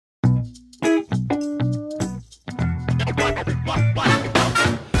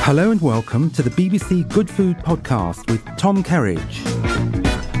Hello and welcome to the BBC Good Food Podcast with Tom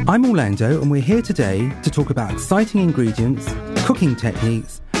Kerridge. I'm Orlando and we're here today to talk about exciting ingredients, cooking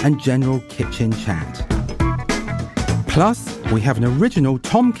techniques and general kitchen chat. Plus, we have an original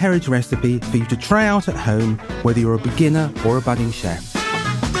Tom Kerridge recipe for you to try out at home, whether you're a beginner or a budding chef.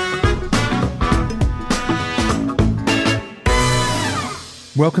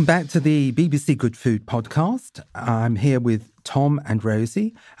 Welcome back to the BBC Good Food Podcast. I'm here with Tom and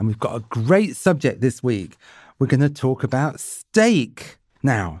Rosie, and we've got a great subject this week. We're going to talk about steak.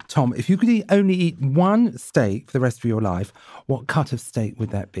 Now, Tom, if you could only eat one steak for the rest of your life, what cut of steak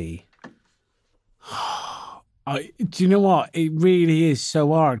would that be? Do you know what? It really is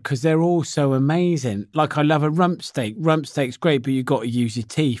so hard because they're all so amazing. Like, I love a rump steak. Rump steak's great, but you've got to use your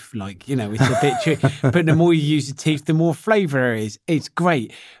teeth. Like, you know, it's a bit tricky. But the more you use your teeth, the more flavour there is. It's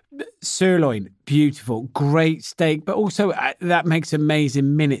great. Sirloin, beautiful, great steak, but also that makes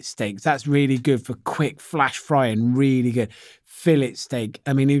amazing minute steaks. That's really good for quick flash frying, really good. Fillet steak.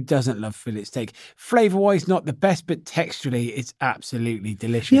 I mean, who doesn't love fillet steak? Flavour-wise, not the best, but texturally, it's absolutely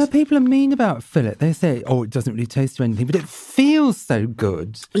delicious. Yeah, people are mean about fillet. They say, oh, it doesn't really taste of anything, but it feels so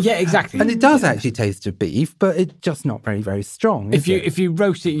good. Yeah, exactly. And it does actually taste of beef, but it's just not very, very strong. If you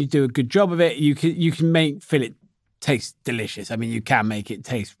roast it and you do a good job of it, you can make fillet taste delicious. I mean, you can make it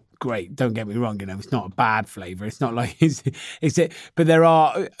taste great. Don't get me wrong, you know, it's not a bad flavour. It's not like but there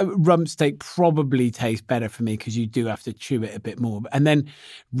are rump steak probably tastes better for me because you do have to chew it a bit more. And then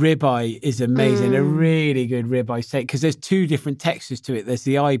ribeye is amazing. A really good ribeye steak because there's two different textures to it. There's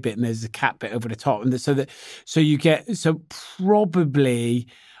the eye bit and there's the cat bit over the top, and so probably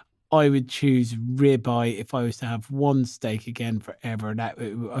I would choose ribeye if I was to have one steak again forever. That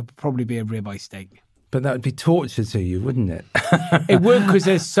would probably be a ribeye steak. But that would be torture to you, wouldn't it? It would, because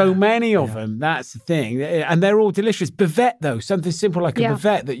there's so many of them. That's the thing. And they're all delicious. Bavette, though, something simple like a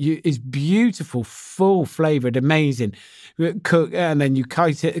bavette is beautiful, full-flavoured, amazing. Cook, and then you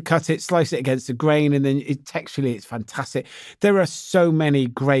cut it, slice it against the grain, and then texturally it's fantastic. There are so many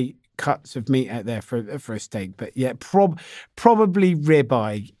great cuts of meat out there for a steak. But yeah, probably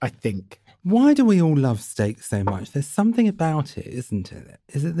ribeye, I think. Why do we all love steak so much? There's something about it, isn't it?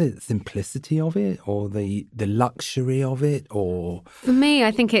 Is it the simplicity of it or the luxury of it? Or for me, I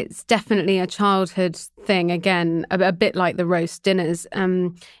think it's definitely a childhood thing. Again, a bit like the roast dinners.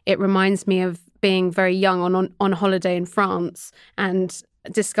 It reminds me of being very young on holiday in France and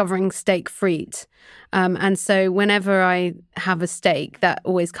discovering steak frites. And so whenever I have a steak, that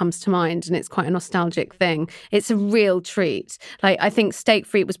always comes to mind, and it's quite a nostalgic thing. It's a real treat. Like, I think steak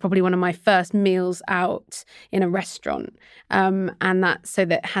frite was probably one of my first meals out in a restaurant. And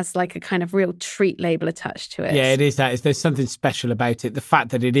that has like a kind of real treat label attached to it. Yeah, it is that. There's something special about it. The fact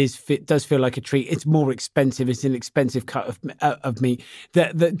that it does feel like a treat. It's more expensive. It's an expensive cut of meat.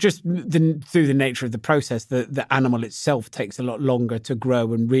 Through the nature of the process, the animal itself takes a lot longer to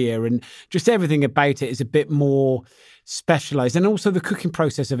grow and rear, and just everything about it is a bit more specialised. And also the cooking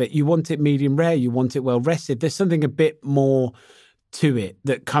process of it, you want it medium rare, you want it well rested. There's something a bit more to it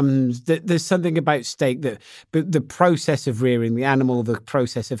there's something about steak but the process of rearing the animal, the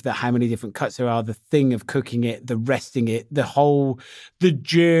process of how many different cuts there are, the thing of cooking it, the resting it, the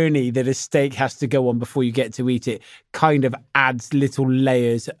journey that a steak has to go on before you get to eat it kind of adds little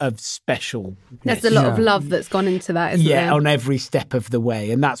layers of special. There's a lot of love that's gone into that, isn't there? On every step of the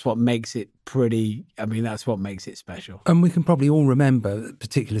way, and that's what makes it that's what makes it special. And we can probably all remember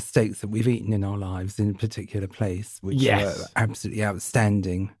particular steaks that we've eaten in our lives in a particular place, which are absolutely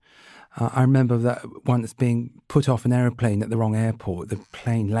outstanding. I remember that once being put off an aeroplane at the wrong airport. The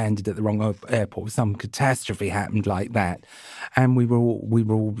plane landed at the wrong airport. Some catastrophe happened like that. And we were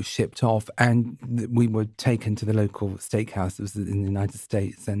all shipped off, and we were taken to the local steakhouse. It was in the United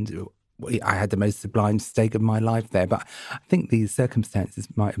States, and I had the most sublime steak of my life there. But I think these circumstances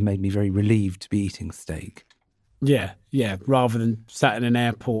might have made me very relieved to be eating steak. Yeah, rather than sat in an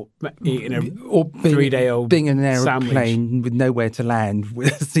airport eating a 3-day-old being in an aeroplane sandwich with nowhere to land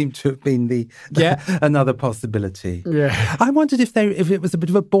seemed to have been another possibility. Yeah, I wondered if it was a bit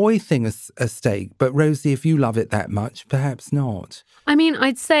of a boy thing, a steak. But Rosie, if you love it that much, perhaps not. I mean,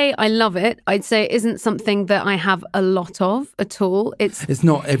 I'd say I love it. I'd say it isn't something that I have a lot of at all. It's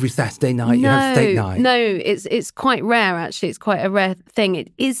not every Saturday night you have steak night. No, it's quite rare, actually. It's quite a rare thing. It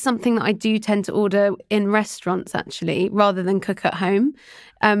is something that I do tend to order in restaurants, actually, rather than cook at home.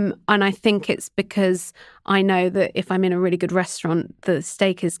 And I think it's because I know that if I'm in a really good restaurant, the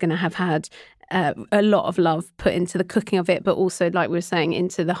steak is going to have had a lot of love put into the cooking of it, but also, like we were saying,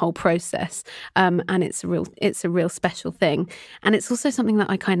 into the whole process. And it's a real special thing. And it's also something that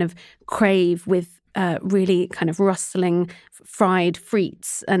I kind of crave with really kind of rustling fried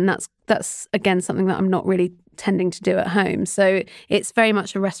frites, and that's again something that I'm not really tending to do at home. So it's very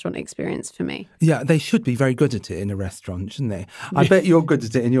much a restaurant experience for me. Yeah, they should be very good at it in a restaurant, shouldn't they? I bet you're good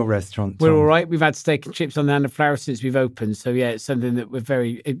at it in your restaurant, Tom. We're all right. We've had steak and chips on the hand of flour since we've opened. So yeah, it's something that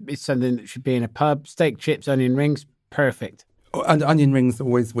it's something that should be in a pub. Steak, chips, onion rings, perfect. And onion rings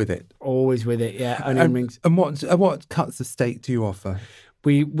always with it. Always with it, yeah. Onion rings. And what cuts of steak do you offer?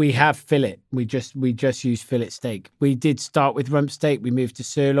 We have fillet. We just use fillet steak. We did start with rump steak. We moved to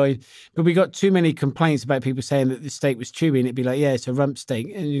sirloin, but we got too many complaints about people saying that the steak was chewy, and it'd be like, yeah, it's a rump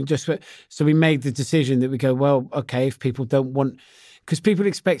steak. And so we made the decision that we go, well, okay, if people don't want, because people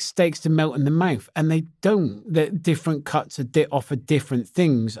expect steaks to melt in the mouth, and they don't. The different cuts offer different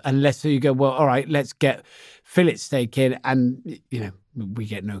things. Unless you go, well, all right, let's get fillet steak in, and we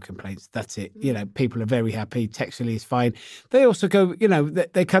get no complaints. That's it. People are very happy. Texturally is fine. They also go,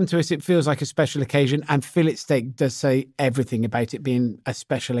 they come to us. It feels like a special occasion, and fillet steak does say everything about it being a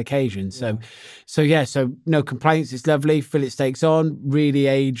special occasion. So no complaints. It's lovely. Fillet steak's on, really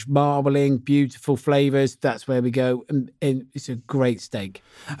aged, marbling, beautiful flavors. That's where we go, and it's a great steak.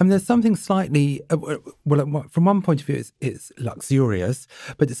 There's something slightly, from one point of view, it's luxurious,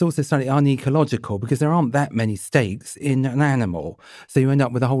 but it's also slightly unecological because there aren't that many steaks in an animal. So you end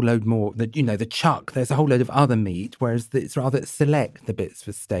up with a whole load more. The chuck, there's a whole load of other meat, whereas it's rather select the bits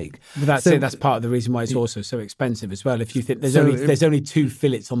for steak. But that's it. That's part of the reason why it's also so expensive as well. If you think there's only 2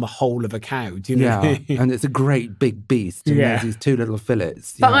 fillets on the whole of a cow, do you know? Yeah, and it's a great big beast. And there's these 2 little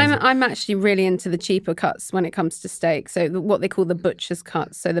fillets. But I'm actually really into the cheaper cuts when it comes to steak. So what they call the butcher's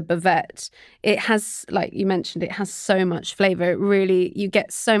cuts, so the bavette, it has, like you mentioned, it has so much flavour. It really, you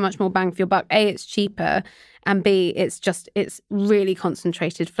get so much more bang for your buck. A, it's cheaper. And B, it's really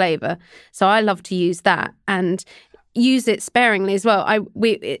concentrated flavour. So I love to use that and use it sparingly as well.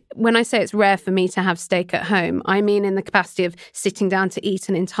 When I say it's rare for me to have steak at home, I mean in the capacity of sitting down to eat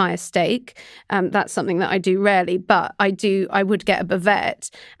an entire steak. That's something that I do rarely, but I would get a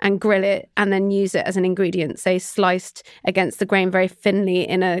bavette and grill it and then use it as an ingredient, say sliced against the grain very thinly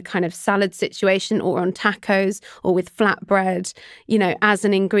in a kind of salad situation or on tacos or with flatbread, as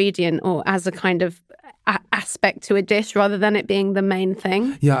an ingredient or as a kind of aspect to a dish rather than it being the main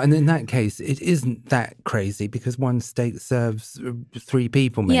thing. Yeah, and in that case, it isn't that crazy because one steak serves 3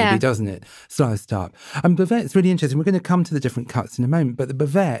 people maybe, doesn't it? Sliced up. And bavette's really interesting. We're going to come to the different cuts in a moment, but the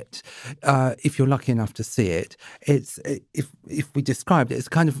bavette, if you're lucky enough to see it, it's if we described it, it's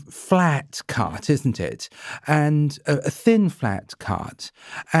kind of flat cut, isn't it? And a thin flat cut.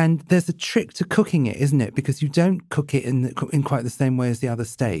 And there's a trick to cooking it, isn't it? Because you don't cook it in quite the same way as the other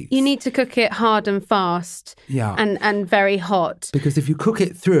steaks. You need to cook it hard and fast. And very hot. Because if you cook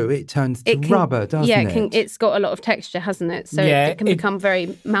it through, it turns to rubber, doesn't it? Yeah, it's got a lot of texture, hasn't it? So it can become very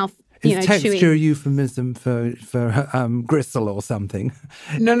Is texture chewy. a euphemism for gristle or something?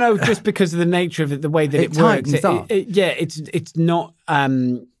 No, just because of the nature of it, the way that it works. It's not.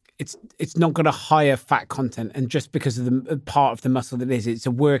 It's not got a higher fat content, and just because of the part of the muscle that it is, it's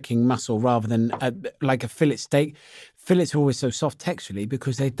a working muscle rather than like a fillet steak. Fillets are always so soft texturally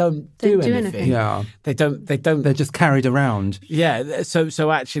because they don't do anything. Yeah, they don't. They're just carried around. Yeah.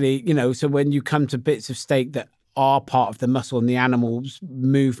 So actually, so when you come to bits of steak that are part of the muscle and the animal's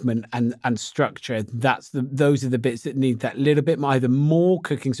movement and structure, those are the bits that need that little bit either more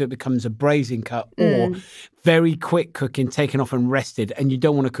cooking so it becomes a braising cut or very quick cooking, taken off and rested, and you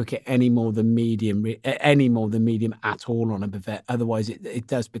don't want to cook it any more than medium at all on a bavette. Otherwise it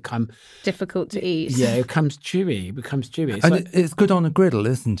does become difficult to eat. Yeah, it becomes chewy. It's good on a griddle,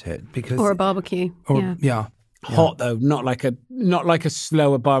 isn't it? Or a barbecue. Yeah. Hot though, not like a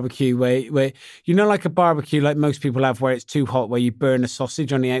slower barbecue where like a barbecue like most people have where it's too hot, where you burn a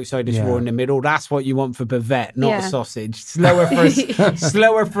sausage on the outside, it's raw in the middle. That's what you want for bavette, not a sausage. Slower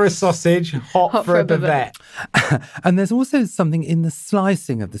for a sausage, hot for a bavette. And there's also something in the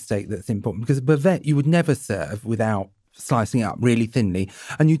slicing of the steak that's important, because a bavette you would never serve without slicing it up really thinly,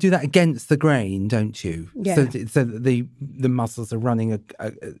 and you do that against the grain, don't you? Yeah. So that the muscles are running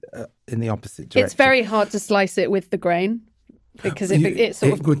in the opposite direction. It's very hard to slice it with the grain because it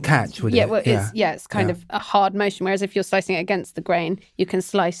would catch, would it? Well, it's kind of a hard motion. Whereas if you're slicing it against the grain, you can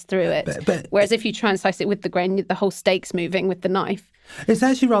slice through it. But whereas if you try and slice it with the grain, the whole steak's moving with the knife. It's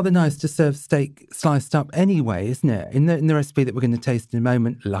actually rather nice to serve steak sliced up anyway, isn't it? In the recipe that we're going to taste in a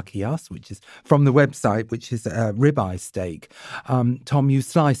moment, Lucky Us, which is from the website, which is a ribeye steak. Tom, you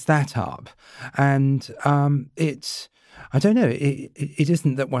slice that up, and I don't know. It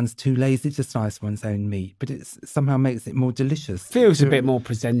isn't that one's too lazy to slice one's own meat, but it somehow makes it more delicious. Feels a bit more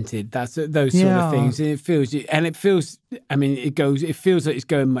presented. That's those sort of things. And it feels. I mean, it feels like it's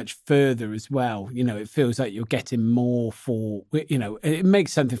going much further as well. You know, it feels like you're getting more for. You know, it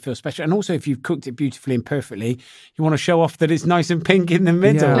makes something feel special. And also, if you've cooked it beautifully and perfectly, you want to show off that it's nice and pink in the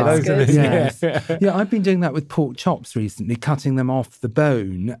middle. Yeah, I've been doing that with pork chops recently, cutting them off the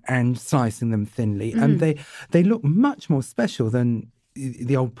bone and slicing them thinly, and they look much more special than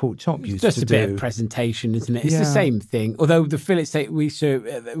the old pork chop used to do. Just a bit of presentation, isn't it? It's the same thing. Although the fillet steak we serve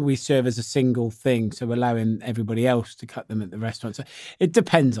as a single thing, so allowing everybody else to cut them at the restaurant. So it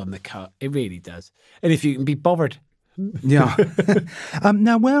depends on the cut. It really does. And if you can be bothered. Yeah.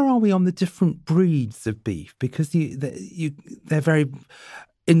 Now, where are we on the different breeds of beef? Because they're very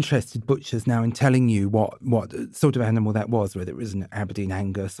interested, butchers, now in telling you what sort of animal that was, whether it was an Aberdeen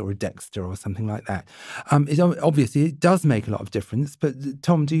Angus or a Dexter or something like that. Obviously, it does make a lot of difference. But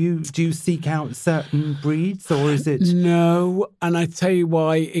Tom, do you seek out certain breeds, or is it? No, and I tell you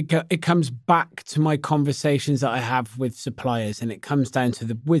why. It comes back to my conversations that I have with suppliers, and it comes down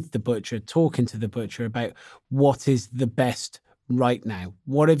to with the butcher, talking to the butcher about what is the best right now.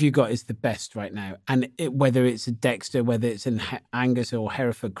 What have you got is the best right now? And whether it's a Dexter, whether it's an Angus or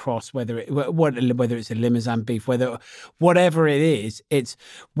Hereford cross, whether it's a Limousin beef, whatever it is, it's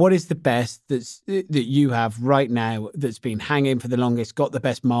what is the best that you have right now that's been hanging for the longest, got the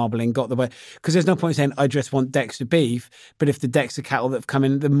best marbling, because there's no point saying I just want Dexter beef, but if the Dexter cattle that have come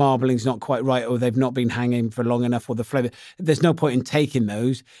in, the marbling's not quite right, or they've not been hanging for long enough, or the flavour, there's no point in taking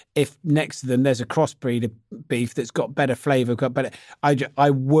those if next to them there's a crossbreed of beef that's got better flavour, but I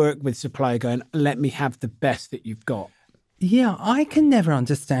work with supplier going, let me have the best that you've got. Yeah, I can never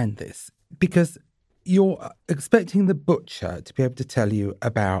understand this because you're expecting the butcher to be able to tell you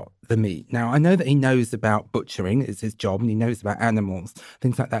about the meat. Now, I know that he knows about butchering, it's his job, and he knows about animals,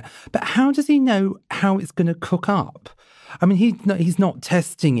 things like that. But how does he know how it's going to cook up? I mean, he's not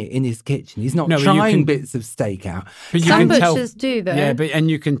testing it in his kitchen. He's not trying bits of steak out. But some butchers do, though. Yeah,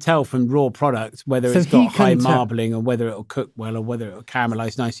 and you can tell from raw products whether it's got high marbling or whether it'll cook well or whether it'll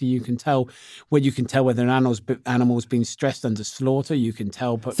caramelise nicely. You can tell whether an animal's been stressed under slaughter. You can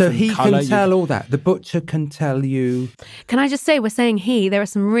tell. So he can tell all that. The butcher can tell you. Can I just say, we're saying he. There are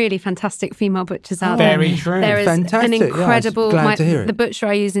some really fantastic female butchers out there. Very true. There is fantastic. An incredible. Glad to hear it. The butcher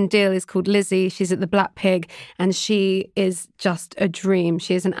I use in Deal is called Lizzie. She's at the Black Pig, and she is just a dream.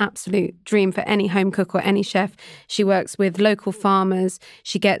 She is an absolute dream for any home cook or any chef. She works with local farmers.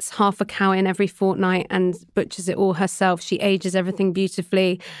 She gets half a cow in every fortnight and butchers it all herself. She ages everything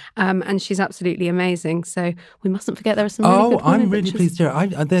beautifully, and she's absolutely amazing. So we mustn't forget there are some really good I'm really butchers. pleased to hear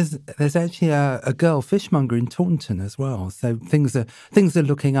it. There's actually a girl fishmonger in Taunton as well. So things are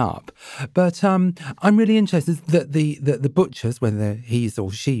looking up. But I'm really interested that the butchers, whether he's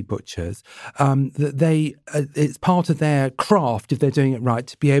or she butchers, that it's part of their craft, if they're doing it right,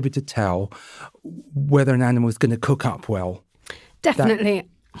 to be able to tell whether an animal is going to cook up well. Definitely.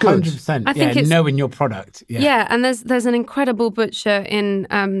 100%. I think knowing your product. Yeah, and there's an incredible butcher in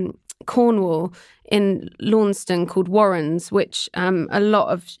Cornwall, in Launceston, called Warren's, which a lot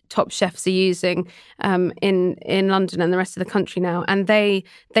of top chefs are using in London and the rest of the country now, and they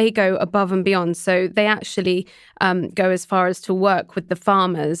go above and beyond. So they actually go as far as to work with the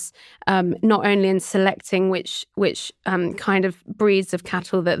farmers, not only in selecting which kind of breeds of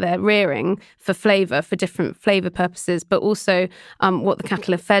cattle that they're rearing for flavour, for different flavour purposes, but also what the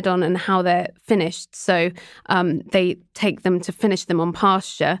cattle are fed on and how they're finished. So they take them to finish them on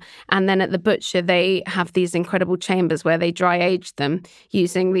pasture, and then at the butcher they have these incredible chambers where they dry age them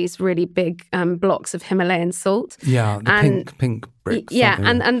using these really big blocks of Himalayan salt. Yeah, the pink bricks. Yeah,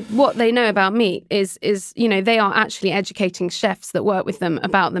 and what they know about meat is they are actually educating chefs that work with them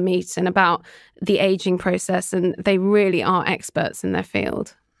about the meat and about the aging process, and they really are experts in their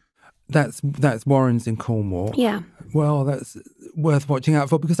field. That's Warren's in Cornwall. Yeah. Well, that's worth watching out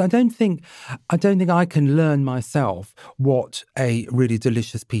for, because I don't think I can learn myself what a really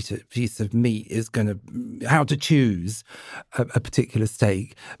delicious piece of meat is how to choose a particular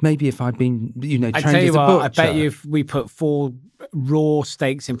steak. Maybe if I'd been trained as a butcher. I bet you if we put 4 raw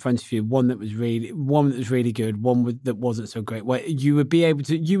steaks in front of you, one that was really good, one that wasn't so great, you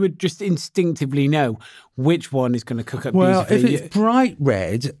would just instinctively know which one is going to cook up Well, beautifully. if it's bright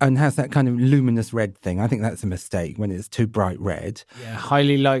red and has that kind of luminous red thing, I think that's a mistake when it's too bright red. Yeah,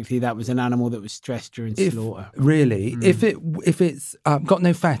 highly likely that was an animal that was stressed during slaughter. Really, if it's got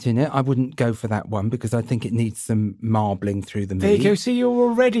no fat in it, I wouldn't go for that one because I think it needs some marbling through the meat. There you go. See, you're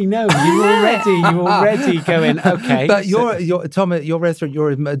already you're already going, okay. But you're Tom, at your restaurant,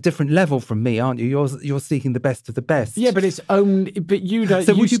 you're a different level from me, aren't you? You're seeking the best of the best. Yeah, but it's only. But you don't.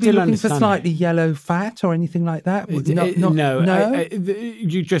 So you would you be still looking for understand slightly yellow fat or anything like that? No.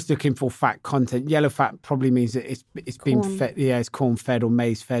 You're just looking for fat content. Yellow fat probably means that it's been fed. Yeah, it's corn fed or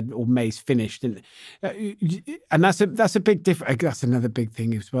maize finished, and that's a big difference. That's another big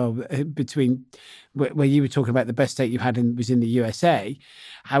thing as well between where you were talking about the best steak you had was in the USA.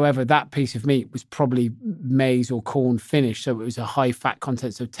 However, that piece of meat was probably maize or corn finished, so it was a high fat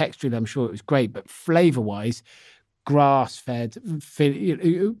content. So texturally, I'm sure it was great, but flavor wise, grass-fed,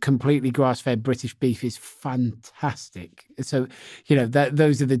 completely grass-fed British beef is fantastic. So,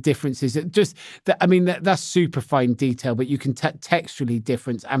 those are the differences. That's super fine detail, but you can texturally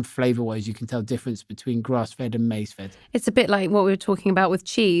difference and flavor-wise, you can tell difference between grass-fed and maize-fed. It's a bit like what we were talking about with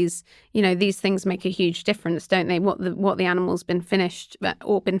cheese. These things make a huge difference, don't they? What the animal's been finished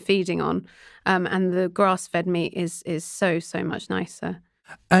or been feeding on, and the grass-fed meat is so much nicer.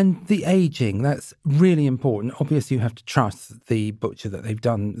 And the aging, that's really important. Obviously, you have to trust the butcher that they've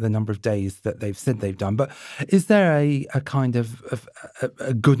done the number of days that they've said they've done. But is there a kind of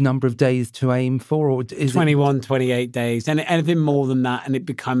a good number of days to aim for? Or is 21, 28 days. And anything more than that, and it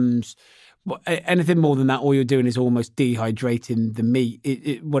becomes... Anything more than that, all you're doing is almost dehydrating the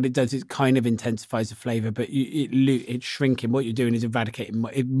meat. What it does is kind of intensifies the flavour, but it's shrinking. What you're doing is eradicating.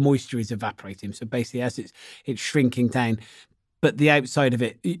 Moisture is evaporating. So basically, as it's shrinking down, but the outside of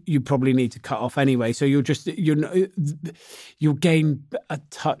it, you probably need to cut off anyway. So you'll gain a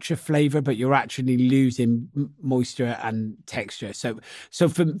touch of flavour, but you're actually losing moisture and texture. So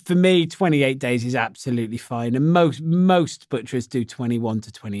for me, 28 days is absolutely fine, and most butchers do 21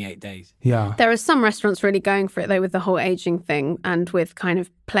 to 28 days. Yeah, there are some restaurants really going for it though with the whole aging thing and with kind of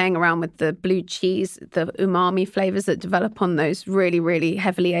playing around with the blue cheese, the umami flavours that develop on those really, really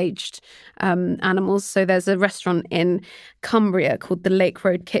heavily aged animals. So there's a restaurant in Cumbria called the Lake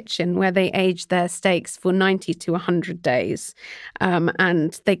Road Kitchen where they age their steaks for 90 to 100 days.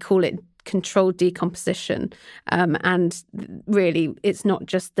 And they call it controlled decomposition. And really, it's not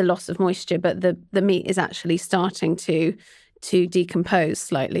just the loss of moisture, but the meat is actually starting to decompose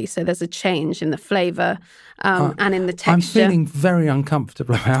slightly. So there's a change in the flavour and in the texture. I'm feeling very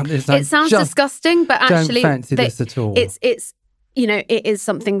uncomfortable about this. It sounds disgusting, but actually... don't fancy this at all. It's it is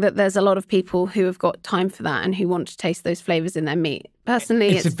something that there's a lot of people who have got time for that and who want to taste those flavours in their meat. Personally,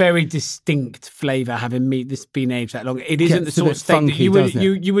 it's a very distinct flavour having meat that's been aged that long. It isn't the sort of steak funky, that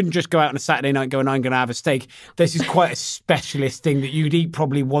you wouldn't just go out on a Saturday night going, I'm going to have a steak. This is quite a specialist thing that you'd eat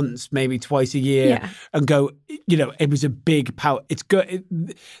probably once, maybe twice a year and go, it was a big power. It's good.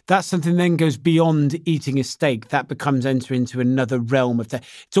 That's something then goes beyond eating a steak. That becomes enter into another realm of that.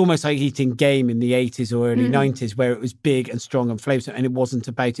 It's almost like eating game in the 80s or early 90s where it was big and strong and flavoursome, and it wasn't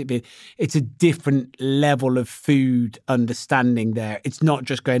about it being. It's a different level of food understanding there. It's not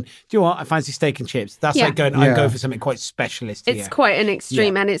just going, do you know what, I fancy steak and chips. That's like going, I go for something quite specialist here. It's quite an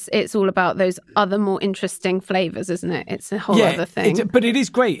extreme, and it's all about those other more interesting flavours, isn't it? It's a whole other thing. But it is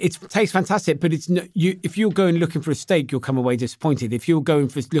great. It tastes fantastic, but it's if you're going looking for a steak, you'll come away disappointed. If you're going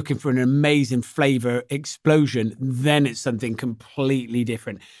for looking for an amazing flavour explosion, then it's something completely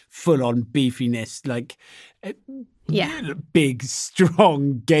different. Full-on beefiness, like big,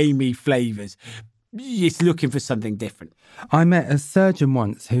 strong, gamey flavours. It's looking for something different. I met a surgeon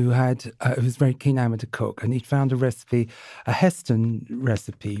once who was very keen amateur cook, and he'd found a Heston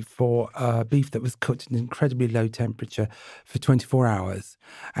recipe for beef that was cooked at an incredibly low temperature for 24 hours.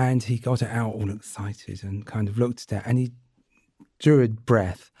 And he got it out all excited and kind of looked at it, and he drew a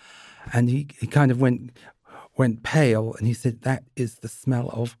breath, and he kind of went pale, and he said, "That is the smell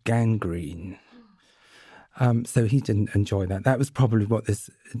of gangrene." So he didn't enjoy that. That was probably what this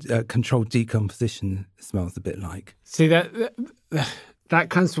controlled decomposition smells a bit like. See, that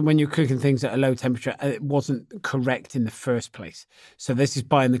comes from when you're cooking things at a low temperature and it wasn't correct in the first place. So this is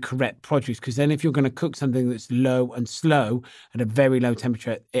buying the correct produce, because then if you're going to cook something that's low and slow at a very low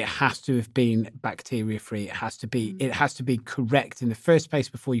temperature, it has to have been bacteria free. It has to be correct in the first place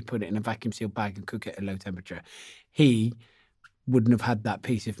before you put it in a vacuum sealed bag and cook it at a low temperature. He wouldn't have had that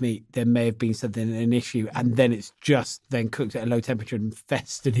piece of meat. There may have been an issue, and then it's just then cooked at a low temperature and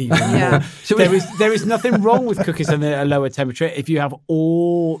festered even more. There is nothing wrong with cooking something at a lower temperature if you have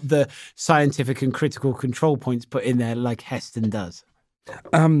all the scientific and critical control points put in there like Heston does.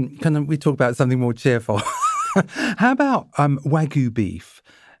 We talk about something more cheerful? How about Wagyu beef?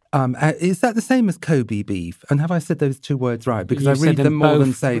 Is that the same as Kobe beef? And have I said those two words right? Because I read them more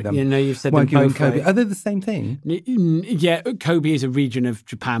than say them. You've said Wagyu them both and Kobe. right. Are they the same thing? Yeah, Kobe is a region of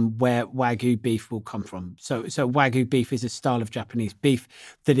Japan where Wagyu beef will come from. So Wagyu beef is a style of Japanese beef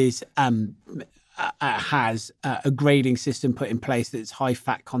that is has a grading system put in place that's high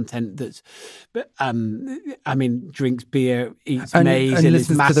fat content. That's, drinks beer, eats maize, and is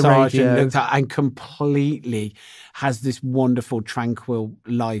massaged and completely has this wonderful tranquil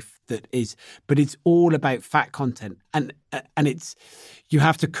life that is. But it's all about fat content, and it's you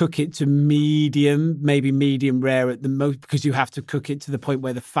have to cook it to medium, maybe medium rare at the most, because you have to cook it to the point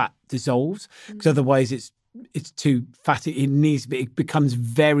where the fat dissolves, because otherwise it's too fatty. It becomes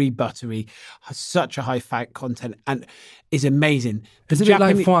very buttery, has such a high fat content, and is amazing. Is it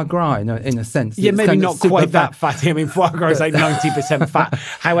like foie gras in a sense? Yeah, maybe not quite that fatty. I mean, foie gras is like 90% fat.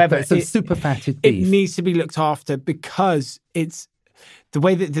 However, it's super fatted beef. It needs to be looked after because it's the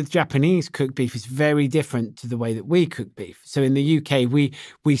way that the Japanese cook beef is very different to the way that we cook beef. So in the UK,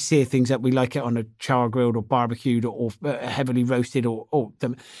 we sear things up. We like it on a char grilled or barbecued or heavily roasted or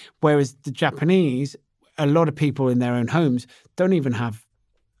them. Whereas the Japanese, a lot of people in their own homes don't even have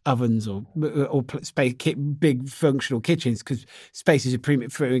ovens or space, big functional kitchens, because space is a premium.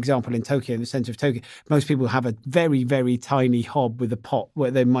 For example, in Tokyo, in the center of Tokyo, most people have a very, very tiny hob with a pot where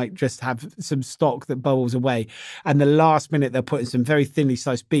they might just have some stock that bubbles away. And the last minute, they'll put in some very thinly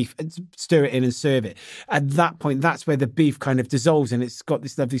sliced beef and stir it in and serve it. At that point, that's where the beef kind of dissolves and it's got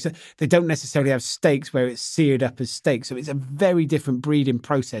this lovely... They don't necessarily have steaks where it's seared up as steak. So it's a very different breeding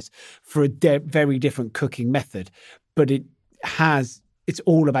process for a very different cooking method. But it's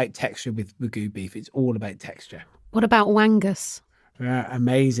all about texture with Wagyu beef. It's all about texture. What about Wangus?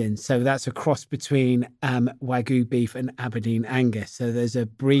 Amazing. So that's a cross between Wagyu beef and Aberdeen Angus. So there's a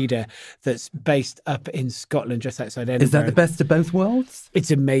breeder that's based up in Scotland, just outside Edinburgh. Is that the best of both worlds?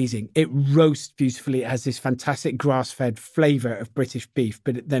 It's amazing. It roasts beautifully. It has this fantastic grass-fed flavour of British beef,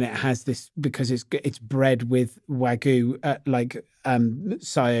 but then it has this, because it's bred with Wagyu,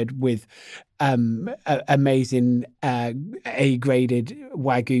 sired with amazing A-graded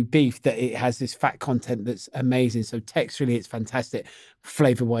Wagyu beef, that it has this fat content that's amazing. So texturally, it's fantastic.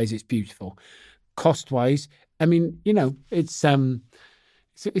 Flavour-wise, it's beautiful. Cost-wise, I mean, it's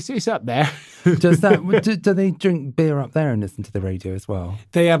up there. Do they drink beer up there and listen to the radio as well?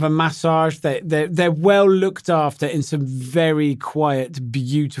 They have a massage. They're well looked after in some very quiet,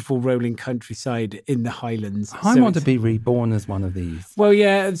 beautiful rolling countryside in the Highlands. I want to be reborn as one of these. Well,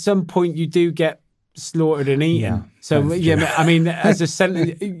 yeah, at some point you do get slaughtered and eaten. Yeah, so yeah, I mean, at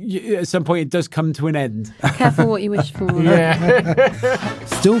some point it does come to an end. Careful what you wish for. Yeah.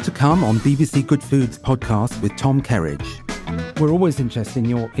 Still to come on BBC Good Foods podcast with Tom Kerridge. We're always interested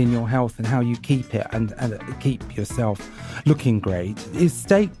in your health and how you keep it and keep yourself looking great. Is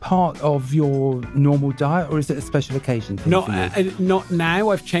steak part of your normal diet, or is it a special occasion thing for you? Not now.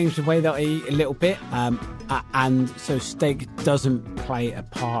 I've changed the way that I eat a little bit, and so steak doesn't play a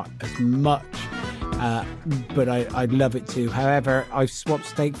part as much. But I'd love it to. However, I've swapped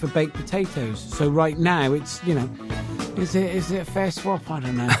steak for baked potatoes. So right now, it's is it a fair swap? I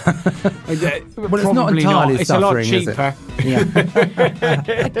don't know. Well, it's not entirely It's a lot cheaper. Yeah.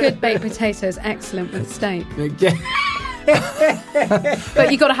 A good baked potato is excellent with steak.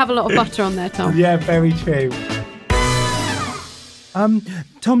 But you've got to have a lot of butter on there, Tom. Yeah, very true.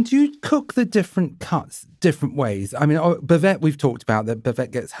 Tom, do you cook the different cuts different ways? I mean, bavette, we've talked about that.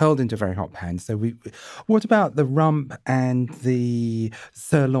 Bavette gets hurled into very hot pans. So what about the rump and the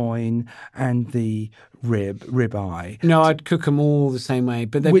sirloin and the ribeye? No, I'd cook them all the same way,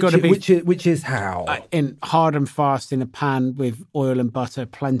 but they've got to be... Which is how? In hard and fast in a pan with oil and butter,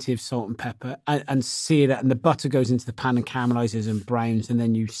 plenty of salt and pepper, and sear it. And the butter goes into the pan and caramelizes and browns, and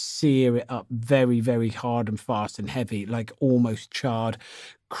then you sear it up very, very hard and fast and heavy, like almost charred,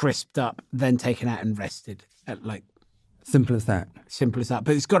 crisped up, then taken out and rested. Simple as that. Simple as that.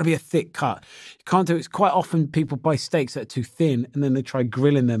 But it's got to be a thick cut. You can't do it. It's quite often people buy steaks that are too thin and then they try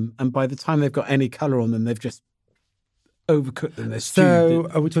grilling them. And by the time they've got any colour on them, they've just overcooked them. So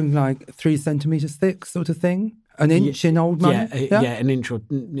are we talking like 3 centimetres thick sort of thing? An inch in old money? Yeah, an inch or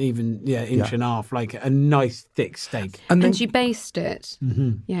even inch and a half, like a nice thick steak. And you baste it.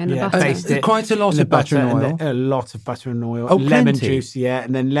 Mm-hmm. Yeah, in the butter. Baste it. Quite a lot of butter and oil. A lot of butter and oil. Oh, lemon plenty. Juice,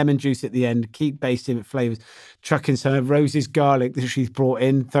 and then lemon juice at the end. Keep basting with flavours. Chuck in some of Rose's garlic that she's brought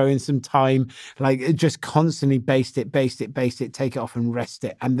in. Throw in some thyme. Just constantly baste it. Take it off and rest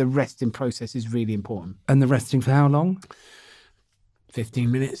it. And the resting process is really important. And the resting for how long?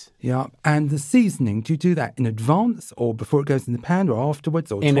 15 minutes. Yeah. And the seasoning, do you do that in advance or before it goes in the pan or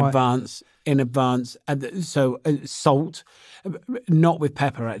afterwards? Or in advance. So salt, not with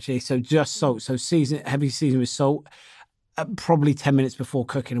pepper actually. So just salt. So heavy season with salt. Probably 10 minutes before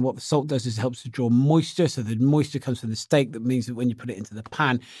cooking. And what the salt does is it helps to draw moisture. So the moisture comes from the steak. That means that when you put it into the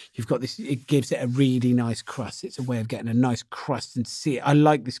pan, you've got this, it gives it a really nice crust. It's a way of getting a nice crust and see it. I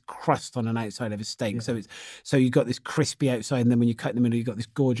like this crust on an outside of a steak. Yeah. So you've got this crispy outside, and then when you cut in the middle, you've got this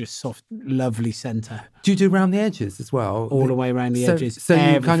gorgeous, soft, lovely centre. Do you do around the edges as well? All the way around the edges. So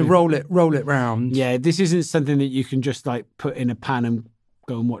you kind of roll it round. Yeah, this isn't something that you can just like put in a pan and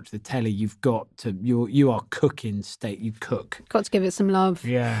go and watch the telly. You've got to, you are cooking steak. You cook. Got to give it some love.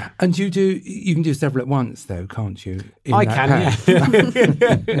 Yeah. And you can do several at once though, can't you? I can.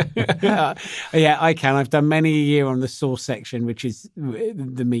 Yeah. Yeah, I can. I've done many a year on the sauce section, which is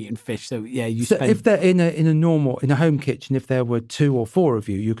the meat and fish. So yeah, if they're in a home kitchen, if there were 2 or 4 of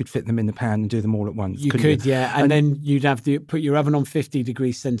you, you could fit them in the pan and do them all at once. You could, yeah. And then you'd have to put your oven on 50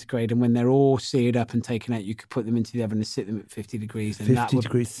 degrees centigrade, and when they're all seared up and taken out, you could put them into the oven and sit them at 50 degrees. And 50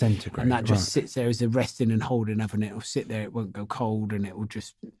 degrees centigrade. And that just sits there as a resting and holding oven. It'll sit there, it won't go cold, and it will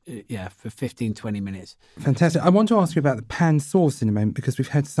just, for 15, 20 minutes. Fantastic. I want to ask you about the pan sauce in a moment, because we've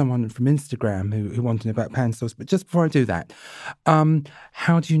had someone from Instagram who wanted to know about pan sauce. But just before I do that,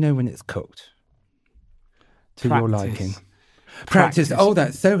 how do you know when it's cooked to your liking? Practice. Oh,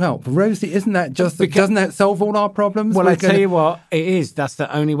 that's so helpful. Rosie, isn't that doesn't that solve all our problems? Well, tell you what, it is. That's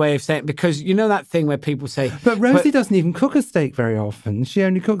the only way of saying it, because you know that thing where people say... But Rosie doesn't even cook a steak very often. She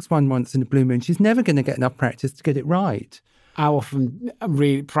only cooks one once in a blue moon. She's never going to get enough practice to get it right. How often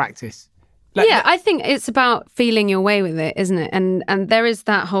really practice? I think it's about feeling your way with it, isn't it? And there is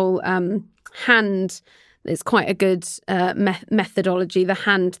that whole hand... It's quite a good methodology, the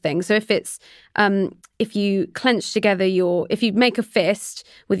hand thing. So if you clench together if you make a fist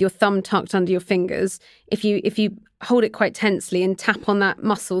with your thumb tucked under your fingers, if you hold it quite tensely and tap on that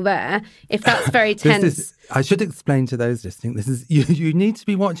muscle there, if that's very tense. I should explain to those listening, this is you need to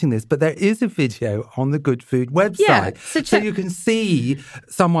be watching this, but there is a video on the Good Food website. Yeah, so you can see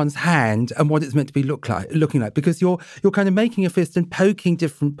someone's hand and what it's meant to be looking like, because you're kind of making a fist and poking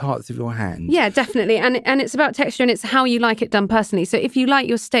different parts of your hand. Yeah, definitely. And it's about texture, and it's how you like it done personally. So if you like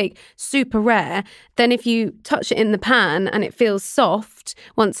your steak super rare, then if you touch it in the pan and it feels soft,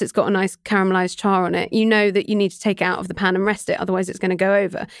 once it's got a nice caramelized char on it, you know that you need to take it out of the pan and rest it, otherwise it's going to go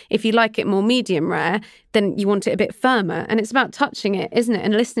over. If you like it more medium rare, then you want it a bit firmer, and it's about touching it, isn't it,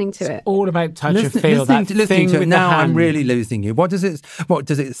 and listening to it. It's all about touch and feel. Listening to it. Now I'm really losing you. What does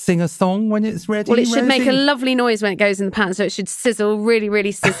it sing a song when it's ready? Well, it should make a lovely noise when it goes in the pan, so it should sizzle, really,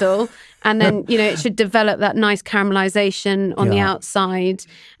 really sizzle. And then, it should develop that nice caramelization on the outside.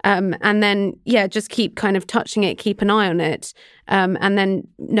 And then, just keep kind of touching it, keep an eye on it, and then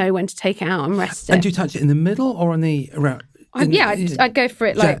know when to take it out and rest it. And do you touch it in the middle or on the around? I'd go for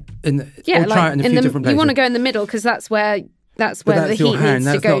it try it in a few different places. You want to go in the middle, because that's where the heat hand,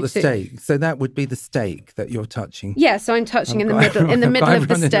 needs to go to. That's not the steak. So that would be the steak that you're touching. Yeah, so I'm touching in the middle of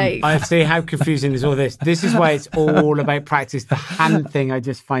the steak. I see how confusing is all this. This is why it's all about practice. The hand thing I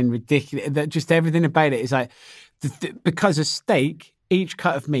just find ridiculous. That just everything about it is like, because a steak, each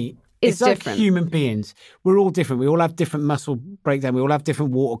cut of meat, it's different. Like human beings. We're all different. We all have different muscle breakdown. We all have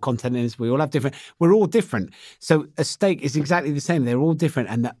different water content in us. We're all different. So a steak is exactly the same. They're all different.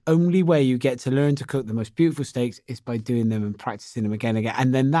 And the only way you get to learn to cook the most beautiful steaks is by doing them and practicing them again and again.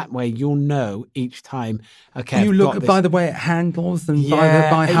 And then that way you'll know each time, okay, you look by the way it handles and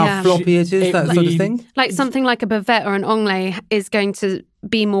by how floppy it is, that sort of thing. Like something like a bavette or an onglet is going to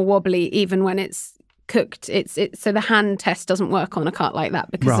be more wobbly even when it's cooked. So the hand test doesn't work on a cut like that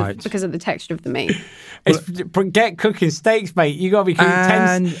because of the texture of the meat. Get cooking steaks, mate. You got to be cooking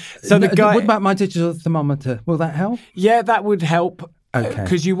tense. So what about my digital thermometer? Will that help? Yeah, that would help. Okay.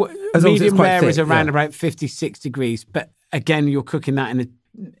 Because medium rare is around about 56 degrees, but again, you're cooking that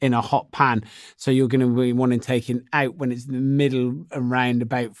in a hot pan, so you're going to be wanting taking out when it's in the middle around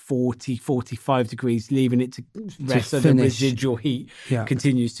about 40-45 degrees, leaving it to rest so the residual heat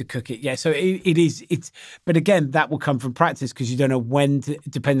continues to cook it. So it's but again, that will come from practice, because you don't know when to,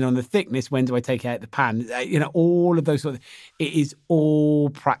 depending on the thickness, when do I take it out the pan, all of those sort of, it is all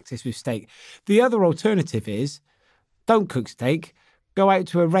practice with steak. The other alternative is don't cook steak. Go out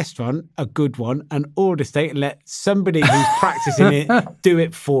to a restaurant, a good one, and order steak and let somebody who's practicing it do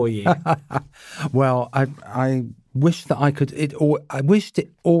it for you. Well, I wish that I wished it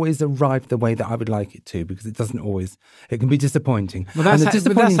always arrived the way that I would like it to, because it doesn't always. It can be disappointing. Well, that's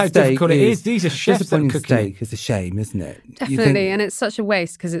how difficult it is. These are chefs that are cooking steak is a shame, isn't it? Definitely, and it's such a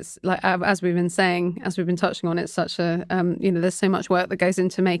waste because it's like, as we've been touching on, it's such a there's so much work that goes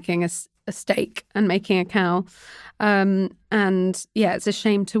into making a steak and making a cow, and yeah, it's a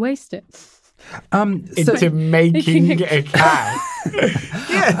shame to waste it. Into making a cow.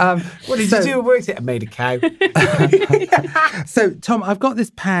 Yeah. What did you do? Worked it? I made a cow. So, Tom, I've got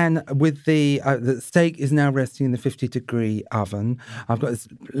this pan with the steak is now resting in the 50-degree oven. I've got this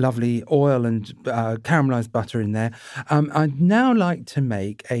lovely oil and caramelized butter in there. I'd now like to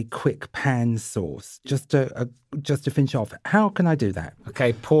make a quick pan sauce, just to finish off. How can I do that?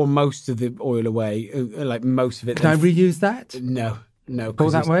 Okay, pour most of the oil away, like most of it. Can I reuse that? No.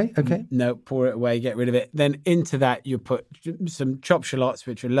 Pour that way? Okay. No, pour it away, get rid of it. Then into that, you put some chopped shallots,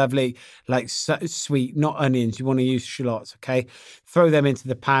 which are lovely, like sweet, not onions. You want to use shallots, okay? Throw them into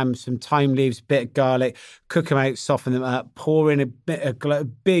the pan, some thyme leaves, bit of garlic, cook them out, soften them up, pour in a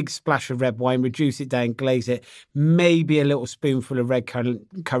big splash of red wine, reduce it down, glaze it, maybe a little spoonful of red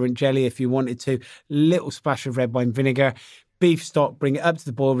currant jelly if you wanted to, little splash of red wine vinegar, beef stock, bring it up to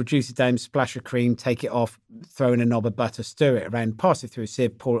the boil, reduce it down, splash of cream, take it off, throw in a knob of butter, stir it around, pass it through a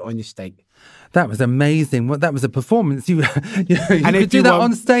sieve, pour it on your steak. That was amazing. Well, that was a performance. You could do that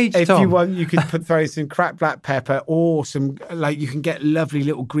on stage, Tom. If you want, you could throw some cracked black pepper or some, you can get lovely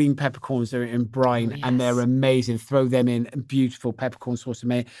little green peppercorns that are in brine, and they're amazing. Throw them in, beautiful peppercorn sauce,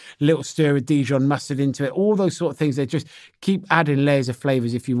 and little stir of Dijon mustard into it. All those sort of things. They just keep adding layers of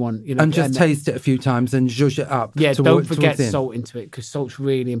flavours if you want. And just taste it a few times and zhuzh it up. Yeah, don't forget salt into it, because salt's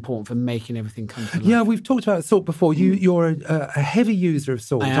really important for making everything come to life. Yeah, we've talked about salt before. You're a heavy user of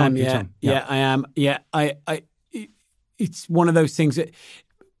salt, aren't you, Tom? Yeah, I am. Yeah, it's one of those things that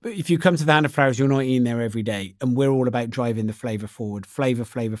if you come to the Hand of Flowers, you're not eating there every day, and we're all about driving the flavour forward. Flavour,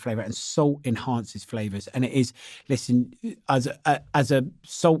 and salt enhances flavours. And it is, listen, as a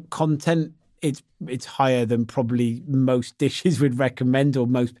salt content, it's higher than probably most dishes would recommend, or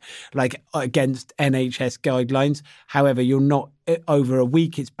most, like, against NHS guidelines. However, you're not, over a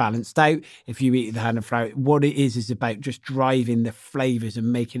week it's balanced out. If you eat the Hand of Flour, what it is about just driving the flavours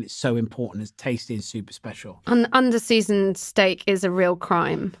and making it so important, as tasty and super special. Under-seasoned steak is a real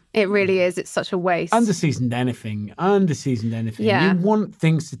crime. It really is. It's such a waste. Under-seasoned anything. Yeah. You want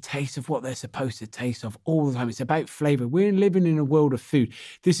things to taste of what they're supposed to taste of all the time. It's about flavour. We're living in a world of food.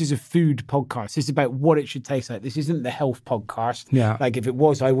 This is a food podcast. This is about what it should taste like. This isn't the health podcast. Yeah. Like, if it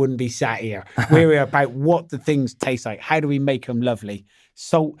was, I wouldn't be sat here. We're about what the things taste like. How do we make them lovely?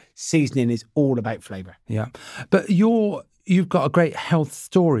 Salt, seasoning is all about flavour. Yeah. But you've got a great health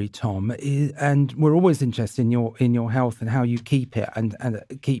story, Tom, and we're always interested in your health and how you keep it and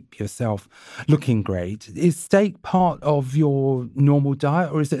keep yourself looking great. Is steak part of your normal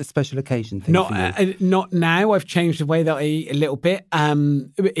diet, or is it a special occasion thing for you? Not now. I've changed the way that I eat a little bit.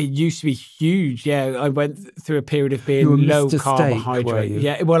 It used to be huge. Yeah, I went through a period of being low carbohydrate.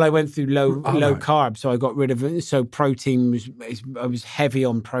 Yeah, well, I went through low carb, so I got rid of it. So protein I was heavy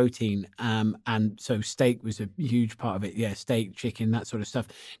on protein, and so steak was a huge part of it. Yeah. Steak, chicken, that sort of stuff.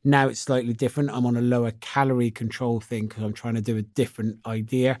 Now it's slightly different. I'm on a lower calorie control thing because I'm trying to do a different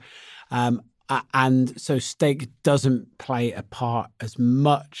idea. And so steak doesn't play a part as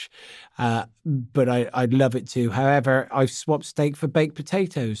much, but I'd love it to. However, I've swapped steak for baked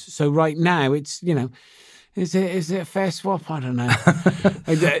potatoes. So right now it's, is it a fair swap? I don't know.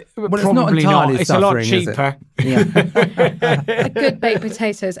 Well, probably not. It's a lot cheaper. Yeah. A good baked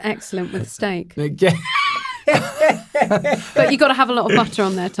potato is excellent with steak. But you got to have a lot of butter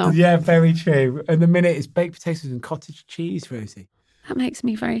on there, Tom. Yeah, very true. And the minute it's baked potatoes and cottage cheese, Rosie. That makes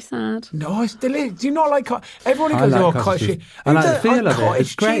me very sad. No, it's delicious. Do you not like everyone goes, cottage cheese? I like the feel of it.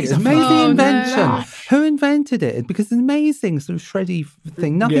 It's great. It's amazing invention. No. Who invented it? Because it's an amazing sort of shreddy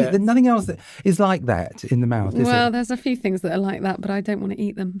thing. Nothing else that is like that in the mouth, is it? Well, there's a few things that are like that, but I don't want to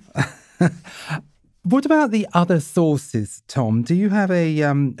eat them. What about the other sauces, Tom? Do you have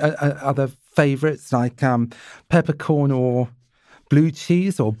other favourites like peppercorn or blue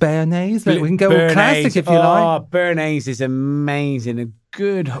cheese or béarnaise? We can go all classic if you like. Oh, béarnaise is amazing.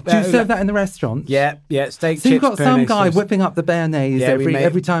 Good. Do you serve that in the restaurant? Yeah. Steak, so chips, you've got some guy sauce. whipping up the béarnaise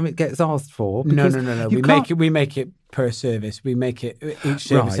every time it gets asked for. No. We make it per service. We make it each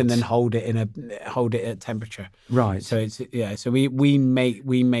service and then hold it at temperature. Right. So So we make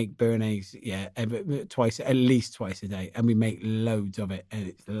béarnaise at least twice a day, and we make loads of it, and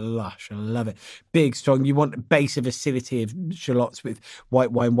it's lush. I love it. Big, strong. You want a base of acidity of shallots with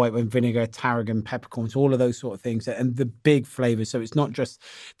white wine vinegar, tarragon, peppercorns, all of those sort of things, and the big flavours. So it's not just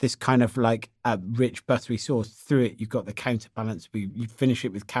this kind of like rich buttery sauce. Through it, you've got the counterbalance. You finish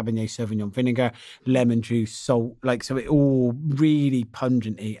it with Cabernet Sauvignon vinegar, lemon juice, salt, so it all really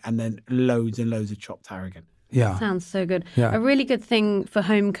pungently, and then loads and loads of chopped tarragon. Yeah. Sounds so good. Yeah. A really good thing for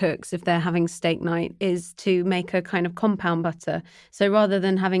home cooks if they're having steak night is to make a kind of compound butter. So rather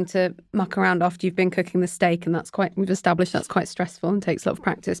than having to muck around after you've been cooking the steak, and we've established that's quite stressful and takes a lot of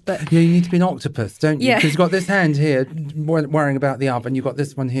practice. But yeah, you need to be an octopus, don't you? Yeah. Because you've got this hand here worrying about the oven. You've got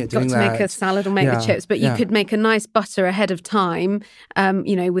this one here doing that. Got to make a salad or make the chips. But you could make a nice butter ahead of time,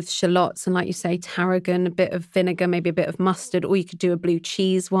 with shallots and, like you say, tarragon, a bit of vinegar, maybe a bit of mustard, or you could do a blue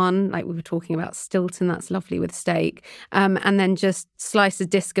cheese one, like we were talking about Stilton. That's lovely with steak, and then just slice a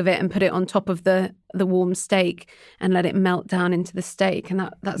disc of it and put it on top of the warm steak and let it melt down into the steak, and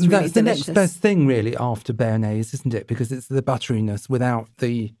that's really delicious. The next best thing really after béarnaise, isn't it? Because it's the butteriness without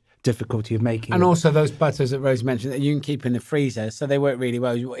the difficulty of making and it. Also those butters that Rose mentioned that you can keep in the freezer, so they work really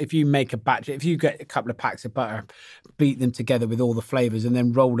well. If you make a batch, if you get a couple of packs of butter, beat them together with all the flavors and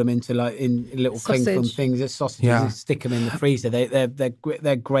then roll them into in little cling film things as sausages and stick them in the freezer,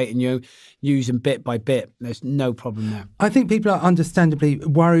 they're great, and you use them bit by bit. There's no problem there. I think people are understandably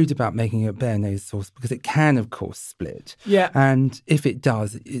worried about making a béarnaise sauce because it can, of course, split. Yeah. And if it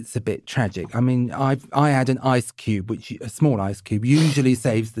does, it's a bit tragic. I mean, I add an ice cube, a small ice cube usually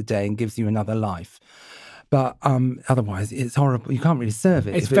saves the day and gives you another life. But otherwise, it's horrible. You can't really serve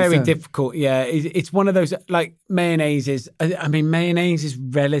it. It's very difficult, yeah. It's one of those, like mayonnaise mayonnaise is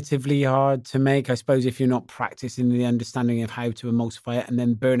relatively hard to make, I suppose, if you're not practicing the understanding of how to emulsify it. And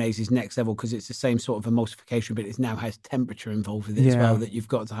then béarnaise is next level because it's the same sort of emulsification, but it now has temperature involved with it as well, that you've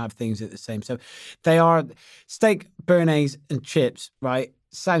got to have things at the same. So they are steak, béarnaise and chips, right?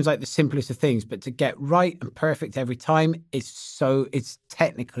 Sounds like the simplest of things, but to get right and perfect every time it's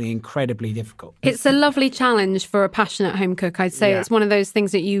technically incredibly difficult. It's a lovely challenge for a passionate home cook. I'd say it's one of those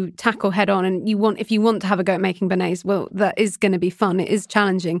things that you tackle head on, and if you want to have a go at making béarnaise, well, that is going to be fun. It is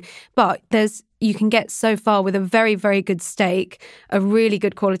challenging, but you can get so far with a very, very good steak, a really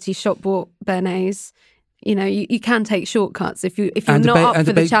good quality shop bought béarnaise. You can take shortcuts if you're not up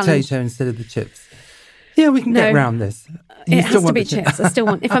for the challenge. And a baked potato instead of the chips. Yeah, we can get around this. It has to be chips. I still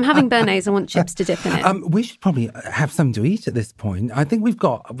want, if I'm having béarnaise, I want chips to dip in it. We should probably have something to eat at this point. I think we've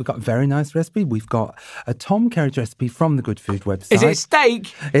got a very nice recipe. We've got a Tom Kerridge recipe from the Good Food website. Is it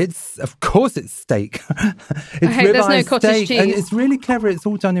steak? Of course it's steak. It's I hope there's no cottage steak, cheese. and it's really clever. It's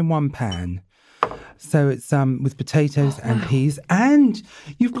all done in one pan. So it's with potatoes and peas, and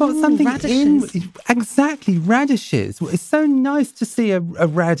you've got something radishes. Exactly, radishes. It's so nice to see a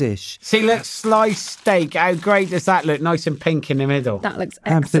radish. See, let's slice steak. How great does that look? Nice and pink in the middle. That looks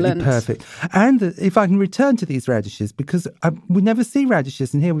excellent. Absolutely perfect. And if I can return to these radishes, because we never see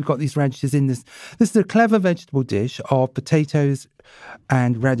radishes, and here we've got these radishes in this. This is a clever vegetable dish of potatoes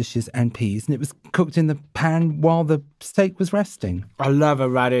and radishes and peas, and it was cooked in the pan while the steak was resting. I love a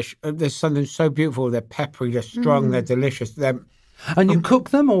radish. There's something so beautiful. They're peppery, they're strong, they're delicious. And you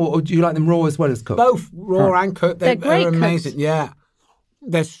cook them, or do you like them raw as well as cooked? Both raw and cooked. They're amazing. Cooked. Yeah,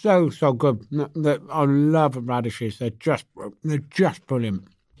 they're so good. I love radishes. They're just brilliant.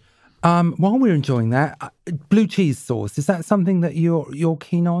 While we're enjoying that, blue cheese sauce, is that something that you're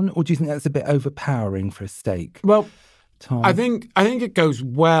keen on, or do you think that's a bit overpowering for a steak? Well, Tom? I think it goes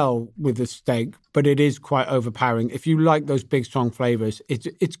well with the steak, but it is quite overpowering. If you like those big, strong flavors,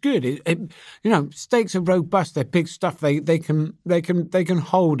 it's good. Steaks are robust. They're big stuff. They can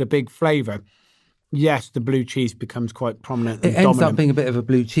hold a big flavor. Yes, the blue cheese becomes quite prominent. It ends up being a bit of a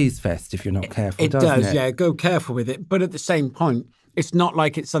blue cheese fest if you're not careful. It does. Yeah, go careful with it. But at the same point, it's not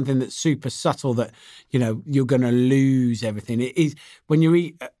like it's something that's super subtle that, you're going to lose everything. It is, when you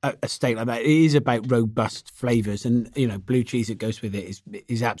eat a steak like that, it is about robust flavours, and, blue cheese that goes with it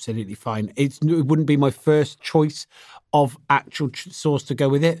is absolutely fine. It wouldn't be my first choice of actual sauce to go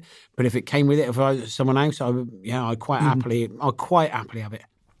with it, but if it came with it, if I was someone else, I'd quite happily have it.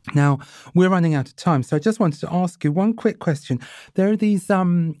 Now, we're running out of time, so I just wanted to ask you one quick question. There are these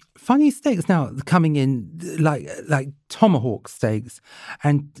funny steaks now coming in, like tomahawk steaks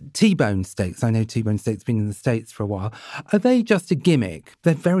and T-bone steaks. I know T-bone steaks have been in the States for a while. Are they just a gimmick?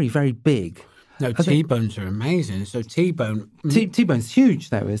 They're very, very big. No, T-bones are amazing. So T-bone... T-bone's huge,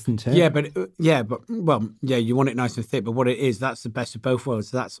 though, isn't it? Yeah, you want it nice and thick, but what it is, that's the best of both worlds.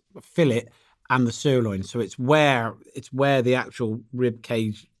 So that's fillet and the sirloin. So it's where the actual rib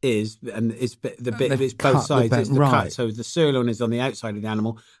cage is, and it's the bit of it's both sides. It's the cut. So the sirloin is on the outside of the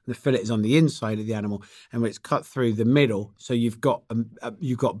animal, and the fillet is on the inside of the animal, and it's cut through the middle. So you've got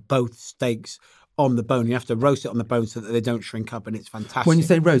both steaks on the bone. You have to roast it on the bone so that they don't shrink up, and it's fantastic. When you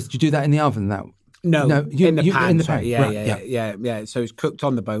say roast, do you do that in the oven? No, in the pan. In the pan. Yeah. So it's cooked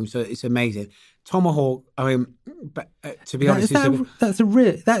on the bone, so it's amazing. Tomahawk. I mean, to be honest, that's a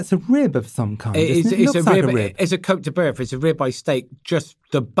rib. That's a rib of some kind. It's a rib. It's a Côte de Bœuf. It's a ribeye steak. Just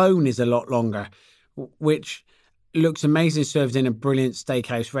the bone is a lot longer, which looks amazing. Served in a brilliant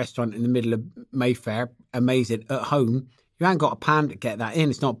steakhouse restaurant in the middle of Mayfair. Amazing. At home, you ain't got a pan to get that in.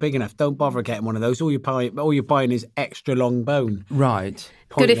 It's not big enough. Don't bother getting one of those. All you're buying is extra long bone. Right.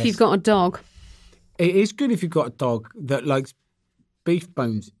 Pointless. Good if you've got a dog. It is good if you've got a dog that likes beef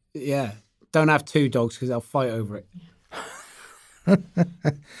bones. Yeah. Don't have two dogs because they'll fight over it.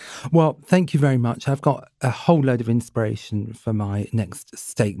 Well, thank you very much. I've got a whole load of inspiration for my next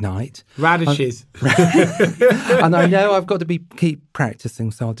steak night. Radishes. And I know I've got to keep practicing,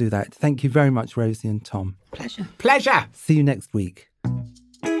 so I'll do that. Thank you very much, Rosie and Tom. Pleasure. See you next week.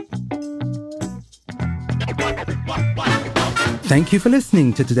 Thank you for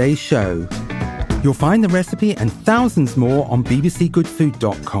listening to today's show. You'll find the recipe and thousands more on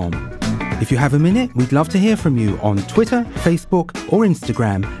bbcgoodfood.com. If you have a minute, we'd love to hear from you on Twitter, Facebook, or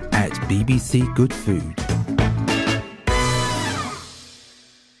Instagram at BBC Good Food.